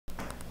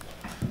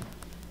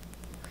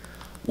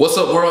What's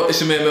up, world?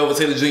 It's your man Melvin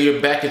Taylor Jr.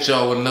 back at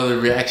y'all with another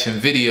reaction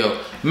video.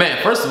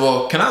 Man, first of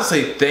all, can I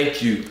say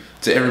thank you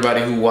to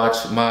everybody who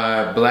watched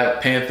my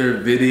Black Panther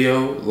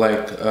video?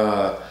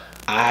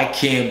 I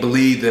can't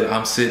believe that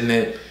I'm sitting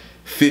at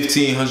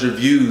 1,500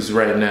 views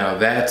right now.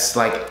 That's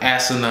like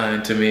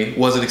asinine to me.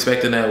 Wasn't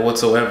expecting that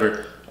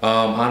whatsoever.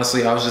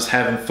 Honestly, I was just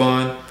having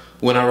fun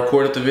when I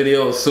recorded the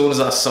video. As soon as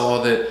I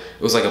saw that it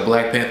was like a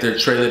Black Panther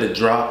trailer that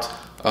dropped,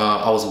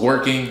 I was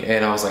working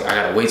and I was like, I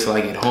gotta wait till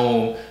I get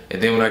home,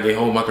 and then when I get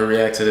home I can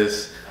react to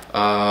this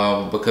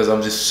because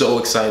I'm just so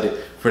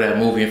excited for that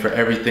movie and for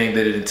everything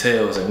that it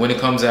entails. And when it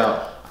comes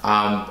out,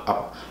 I'm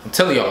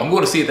telling y'all, I'm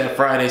going to see it that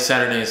Friday,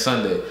 Saturday, and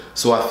Sunday.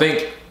 So I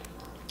think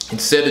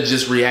instead of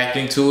just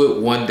reacting to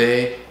it one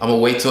day, I'm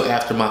gonna wait till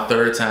after my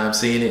third time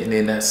seeing it, and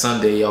then that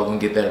Sunday y'all gonna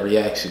get that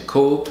reaction.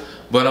 Cool?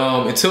 But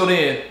until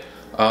then,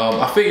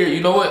 I figured, you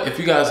know what, if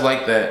you guys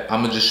like that,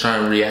 I'm gonna just try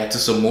and react to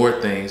some more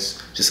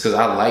things just because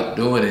I like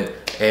doing it,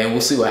 and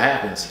we'll see what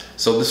happens.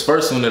 So this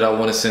first one that I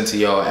want to send to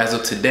y'all, as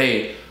of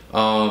today,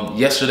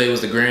 yesterday was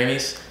the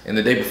Grammys, and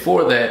the day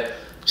before that,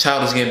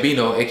 Childish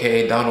Gambino,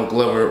 aka Donald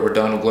Glover, or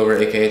Donald Glover,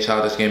 aka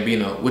Childish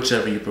Gambino,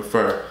 whichever you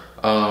prefer,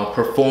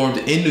 performed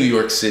in New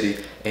York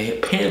City, and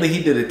apparently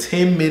he did a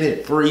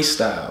 10-minute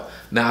freestyle.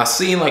 Now I've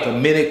seen like a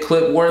minute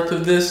clip worth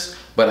of this,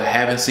 but I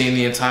haven't seen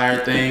the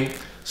entire thing.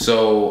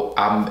 So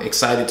I'm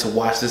excited to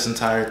watch this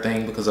entire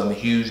thing because I'm a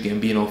huge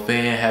Gambino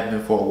fan, have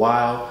been for a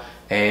while,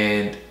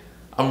 and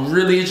I'm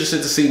really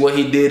interested to see what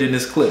he did in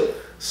this clip.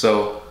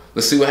 So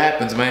let's see what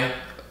happens, man.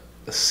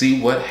 Let's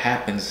see what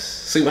happens.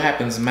 See what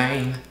happens,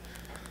 man.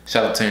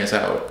 Shout out Terrence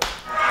Howard.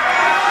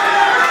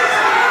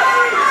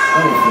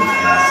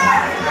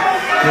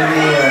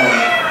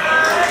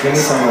 Give me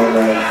some of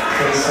that.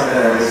 Give me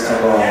something of this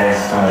type of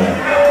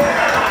style.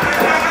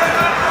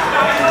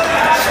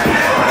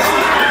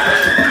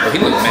 He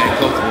looked mad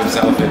comfortable in his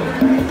outfit.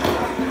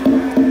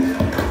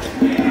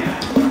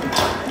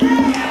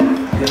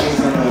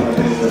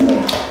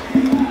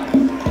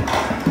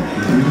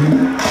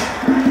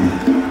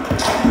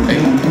 Hey,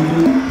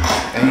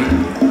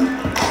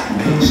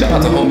 shout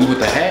out to homie with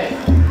the hat.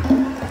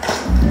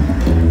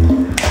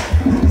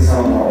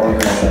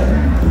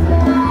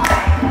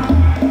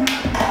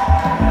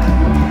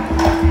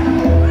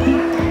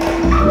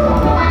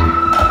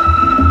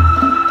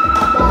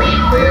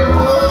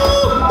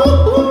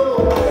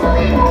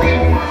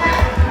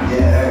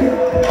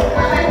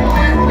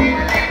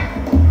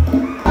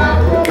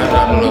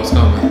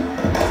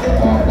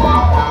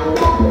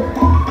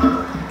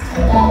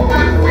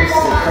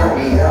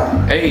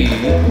 Hey.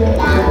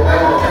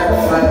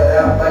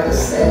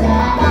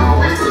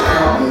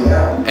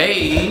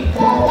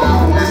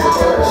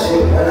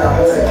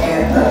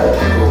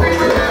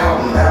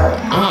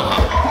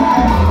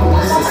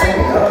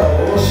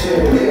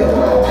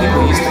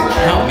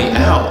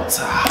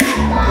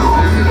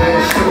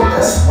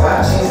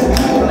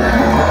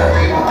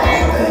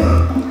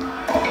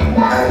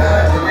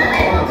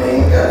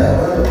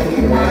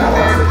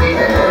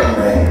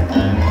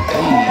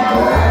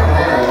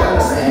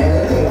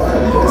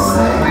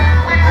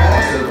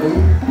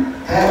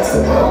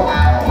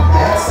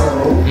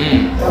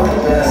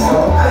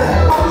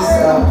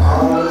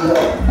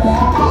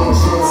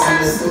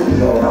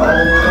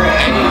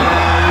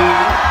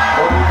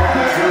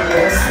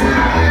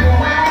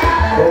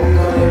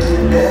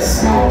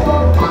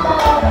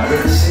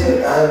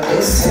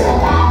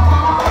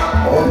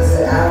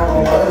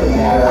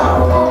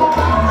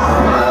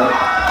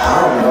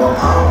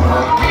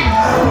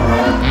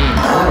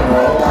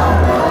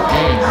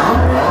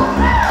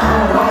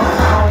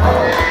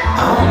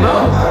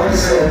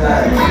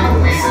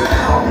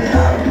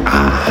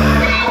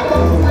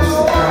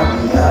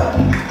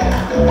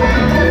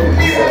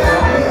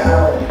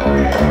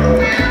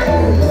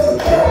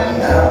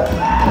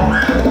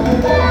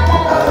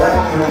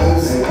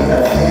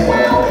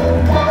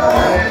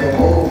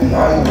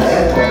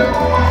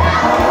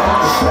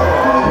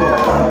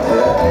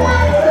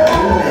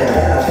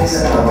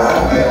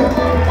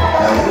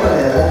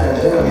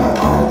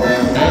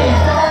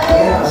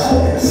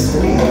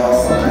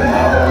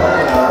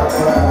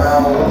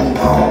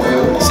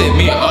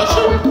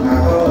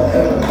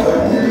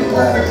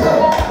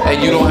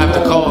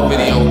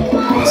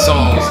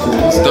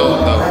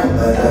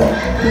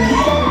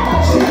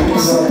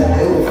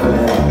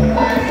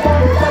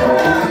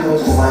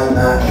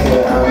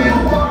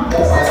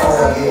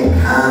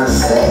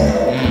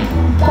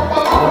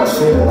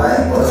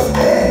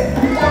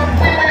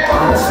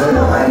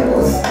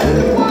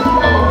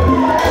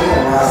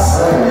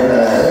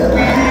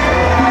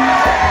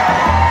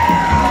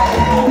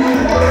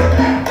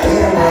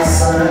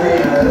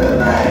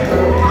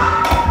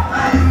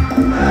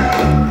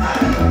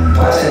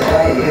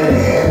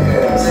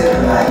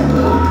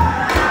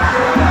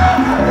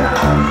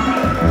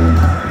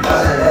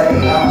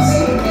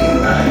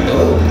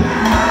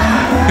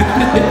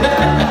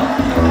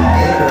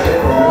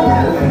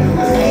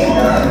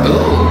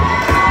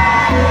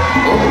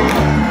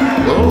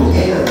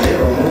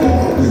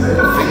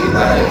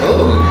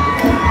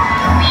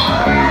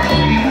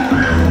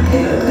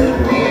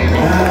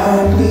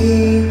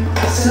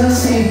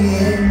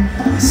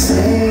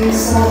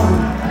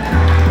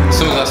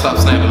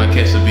 to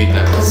catch the beat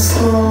now. What's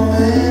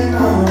going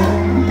on?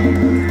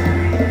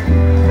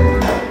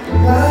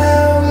 Why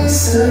are we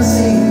still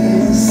singing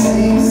the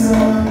same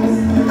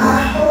song? I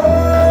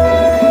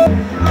hope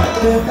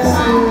you're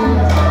through.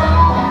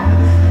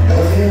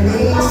 If you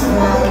need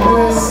my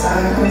words, I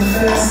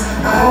confess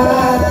I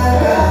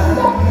got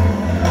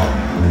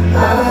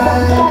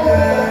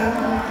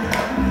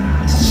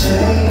to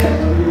change.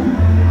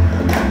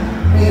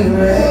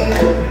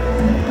 Rewrite,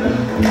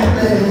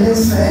 living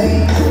this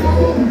fate.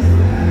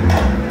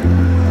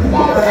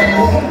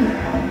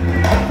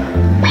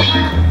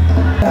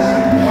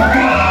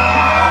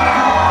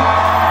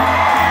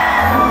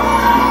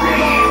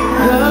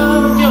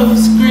 Love your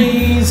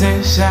screams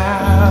and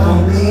shouts.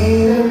 Don't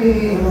need to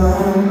be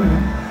alone.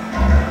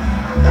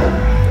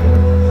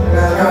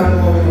 Now, I'm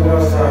hoping the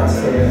world's trying to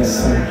say this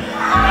song.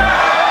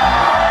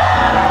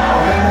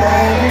 When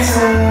back in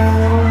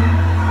town,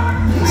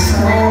 please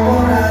come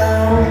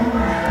around.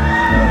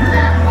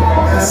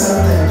 Got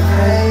something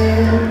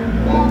planned.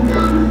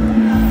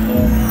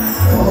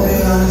 Hope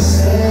you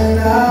understand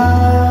now.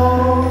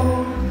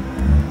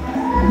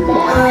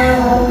 I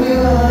hope you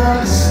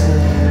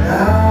understand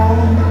now.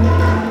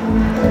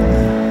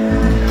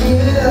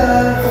 Give it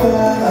up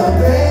for the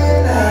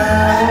band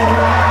now.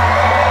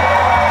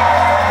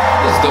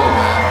 It's dope,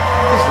 man.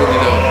 It's really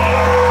dope.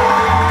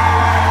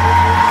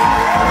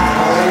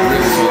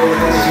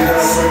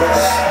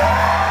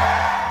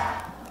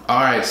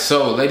 Alright, so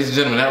ladies and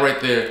gentlemen, that right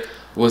there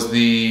was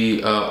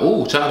the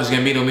Childish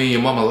Gambino, Me and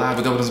Your Mama live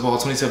at Governor's Ball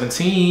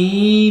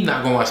 2017.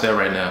 Not gonna watch that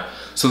right now.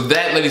 So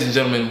that, ladies and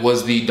gentlemen,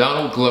 was the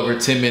Donald Glover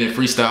 10-minute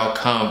freestyle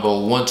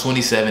combo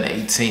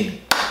 127.18.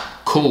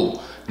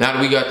 Cool. Now that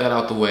we got that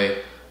out the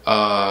way,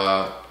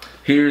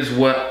 here's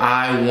what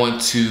I want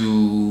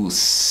to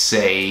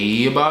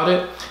say about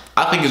it.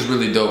 I think it's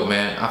really dope,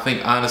 man. I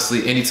think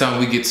honestly, anytime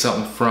we get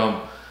something from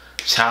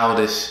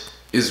Childish,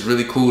 it's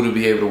really cool to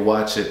be able to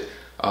watch it.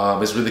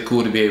 It's really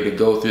cool to be able to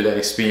go through that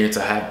experience.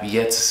 I have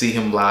yet to see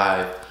him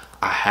live.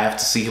 I have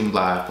to see him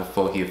live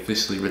before he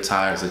officially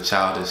retires the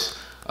Childish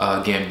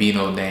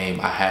Gambino name.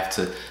 I have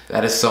to.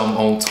 That is something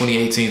on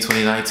 2018,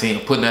 2019.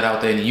 I'm putting that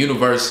out there in the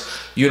universe.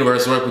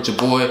 Universe, work with your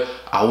boy.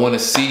 I want to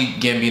see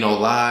Gambino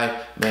live.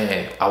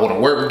 Man, I want to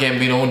work with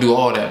Gambino and do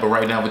all that. But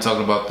right now we're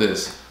talking about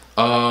this.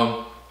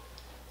 I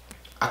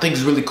think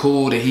it's really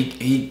cool that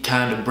he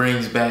kind of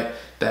brings back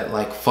that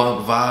like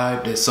funk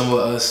vibe that some of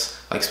us,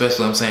 like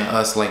especially I'm saying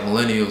us like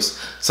millennials,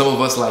 some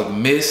of us like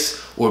miss,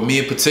 or me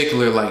in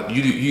particular, like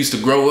you used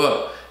to grow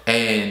up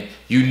and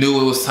you knew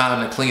it was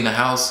time to clean the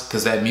house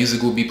because that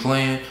music would be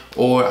playing,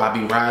 or I'd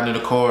be riding in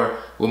the car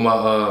with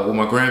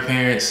my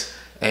grandparents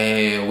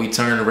and we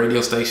turn the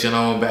radio station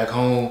on back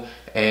home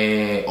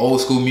and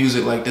old school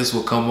music like this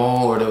would come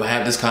on, or they'll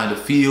have this kind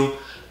of feel.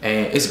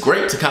 And it's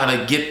great to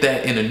kind of get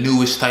that in a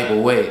newish type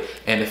of way.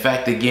 And the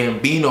fact that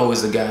Gambino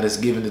is the guy that's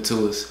giving it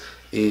to us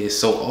is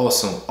so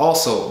awesome.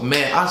 Also,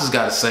 man, I just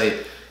gotta say,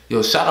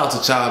 yo, shout out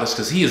to Childish,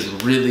 because he has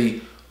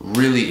really,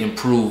 really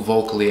improved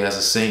vocally as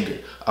a singer.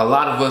 A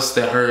lot of us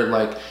that heard,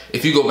 like,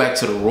 if you go back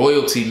to the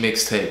royalty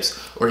mixtapes,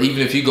 or even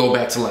if you go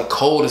back to like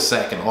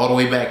Cul-de-sac and all the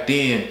way back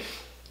then,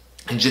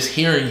 and just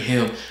hearing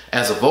him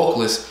as a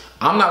vocalist,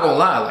 I'm not gonna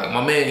lie, like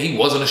my man, he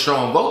wasn't a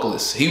strong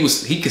vocalist.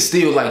 He could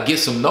still like get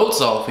some notes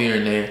off here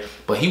and there,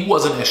 but he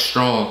wasn't as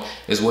strong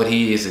as what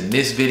he is in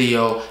this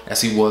video as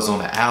he was on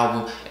the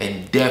album.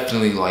 And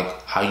definitely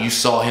like how you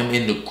saw him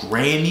in the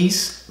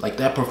Grammys, like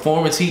that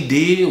performance he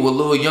did with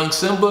Lil Young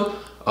Simba,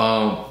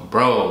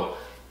 bro,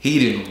 he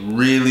didn't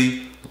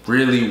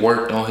really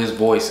worked on his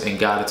voice and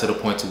got it to the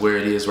point to where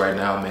it is right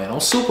now, man.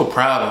 I'm super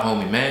proud of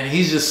homie, man.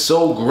 He's just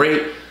so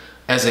great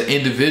as an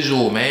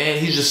individual, man.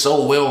 He's just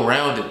so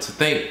well-rounded. To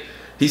think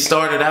he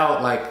started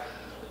out like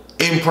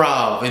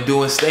improv and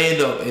doing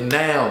stand-up, and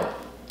now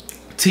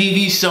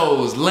TV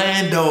shows,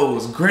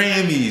 Lando's,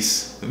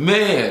 Grammys.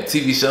 Man,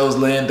 TV shows,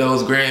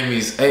 Lando's,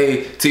 Grammys.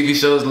 Hey, TV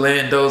shows,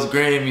 Lando's,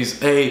 Grammys.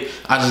 Hey,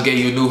 I just gave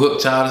you a new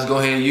hook, Childish. Go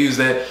ahead and use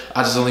that.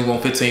 I just only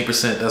want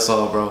 15%. That's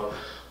all, bro.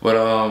 But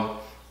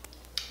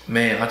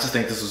man, I just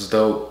think this was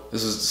dope.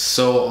 This was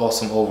so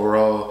awesome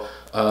overall.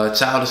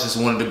 Childish is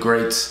one of the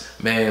greats.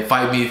 Man,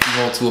 fight me if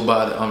you want to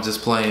about it. I'm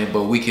just playing,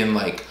 but we can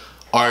like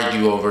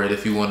argue over it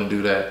if you want to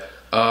do that.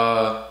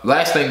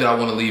 Last thing that I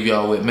want to leave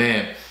y'all with,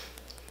 man.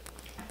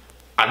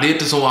 I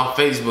did this on my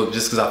Facebook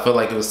just because I felt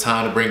like it was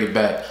time to bring it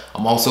back.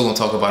 I'm also going to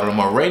talk about it on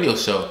my radio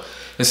show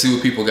and see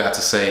what people got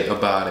to say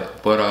about it.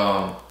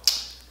 But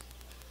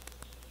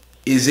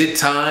is it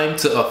time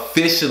to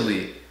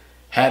officially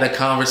have a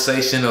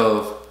conversation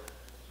of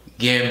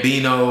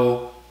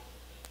Gambino,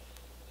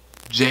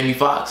 Jamie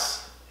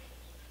Foxx?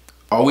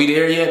 Are we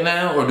there yet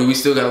now, or do we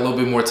still got a little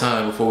bit more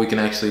time before we can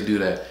actually do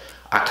that?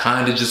 I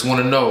kind of just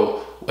want to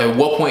know, at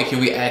what point can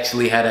we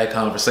actually have that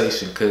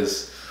conversation?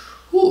 Because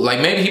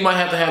like maybe he might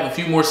have to have a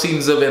few more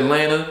seasons of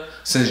Atlanta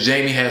since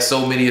Jamie has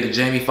so many of the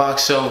Jamie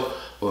Foxx show.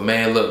 But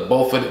man, look,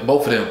 both of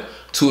them,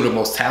 two of the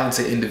most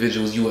talented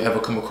individuals you will ever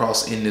come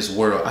across in this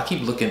world. I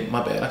keep looking,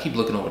 my bad, I keep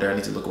looking over there. I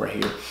need to look right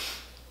here.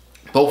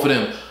 Both of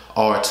them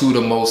are two of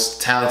the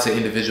most talented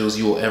individuals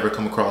you will ever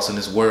come across in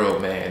this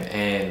world, man.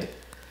 And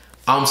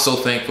I'm so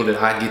thankful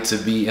that I get to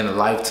be in a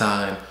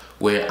lifetime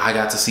where I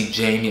got to see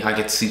Jamie, I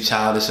get to see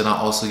Childish, and I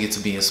also get to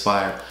be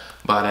inspired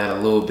by that a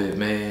little bit,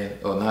 man.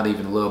 Or not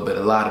even a little bit,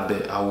 a lot of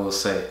bit, I will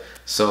say.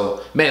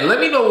 So, man, let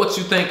me know what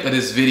you think of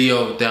this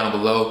video down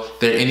below. If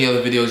there are any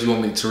other videos you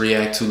want me to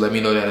react to, let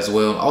me know that as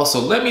well. And also,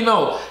 let me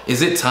know,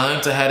 is it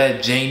time to have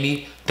that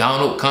Jamie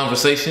Donald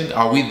conversation?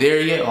 Are we there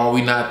yet, or are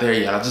we not there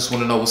yet? I just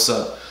want to know what's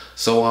up.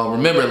 So,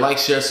 remember, like,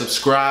 share,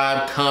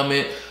 subscribe,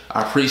 comment.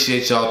 I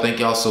appreciate y'all. Thank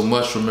y'all so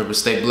much. Remember,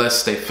 stay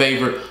blessed, stay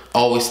favored,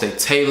 always stay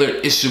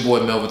tailored. It's your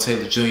boy, Melvin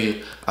Taylor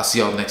Jr. I'll see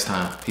y'all next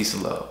time. Peace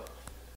and love.